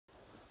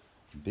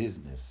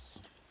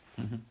Business.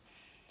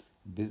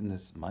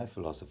 Business, my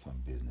philosophy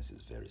on business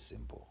is very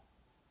simple.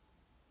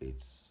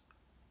 It's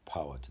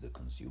power to the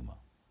consumer,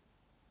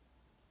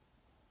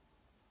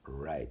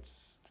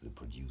 rights to the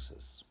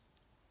producers,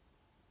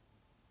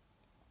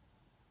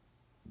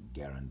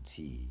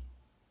 guarantee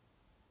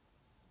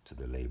to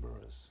the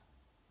laborers.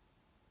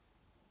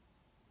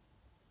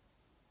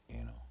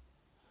 You know,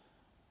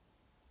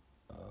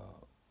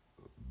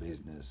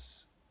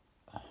 business,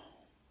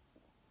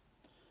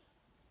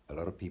 a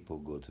lot of people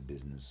go to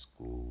business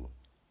school,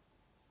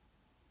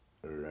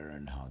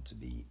 learn how to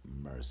be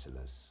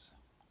merciless,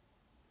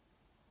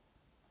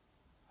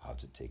 how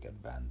to take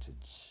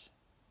advantage.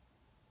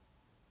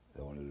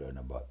 They only learn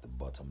about the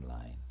bottom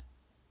line.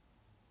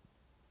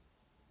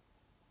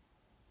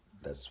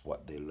 That's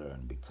what they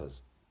learn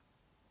because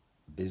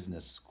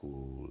business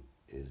school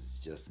is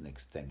just an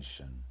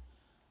extension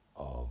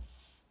of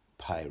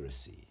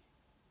piracy.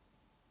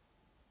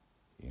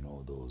 You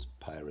know, those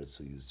pirates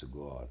who used to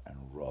go out and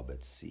rob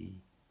at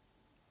sea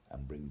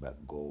and bring back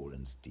gold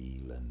and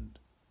steel and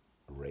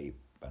rape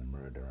and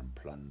murder and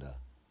plunder.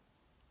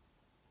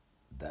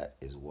 That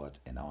is what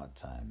in our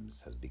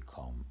times has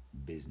become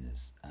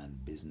business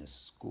and business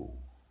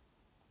school.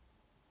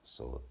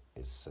 So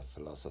it's a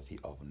philosophy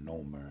of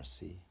no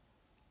mercy,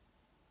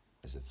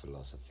 it's a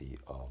philosophy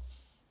of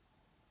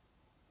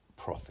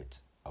profit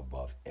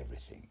above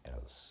everything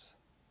else.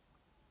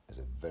 It's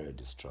a very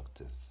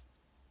destructive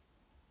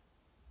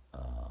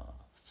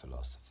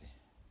philosophy.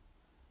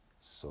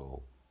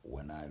 So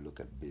when I look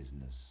at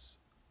business,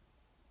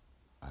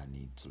 I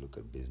need to look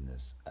at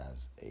business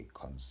as a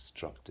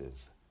constructive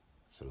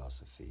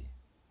philosophy,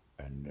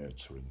 a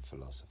nurturing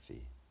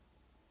philosophy,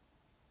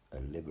 a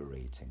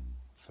liberating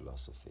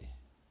philosophy,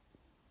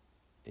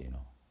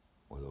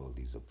 with all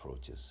these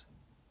approaches.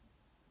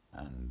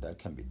 And that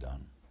can be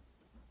done.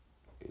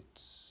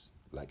 It's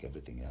like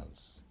everything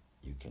else.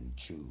 You can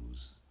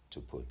choose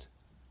to put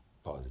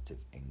positive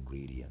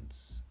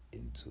ingredients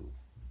into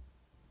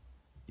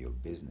your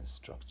business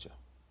structure.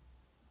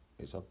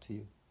 It's up to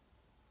you.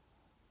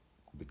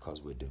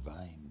 Because we're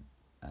divine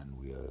and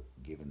we are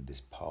given this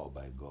power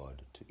by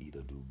God to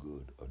either do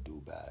good or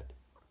do bad,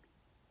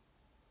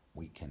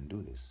 we can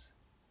do this.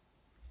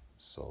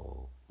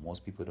 So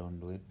most people don't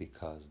do it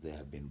because they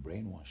have been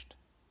brainwashed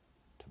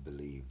to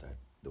believe that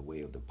the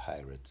way of the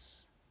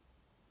pirates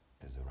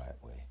is the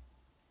right way.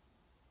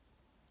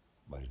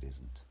 But it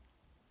isn't.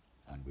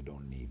 And we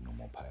don't need no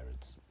more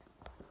pirates.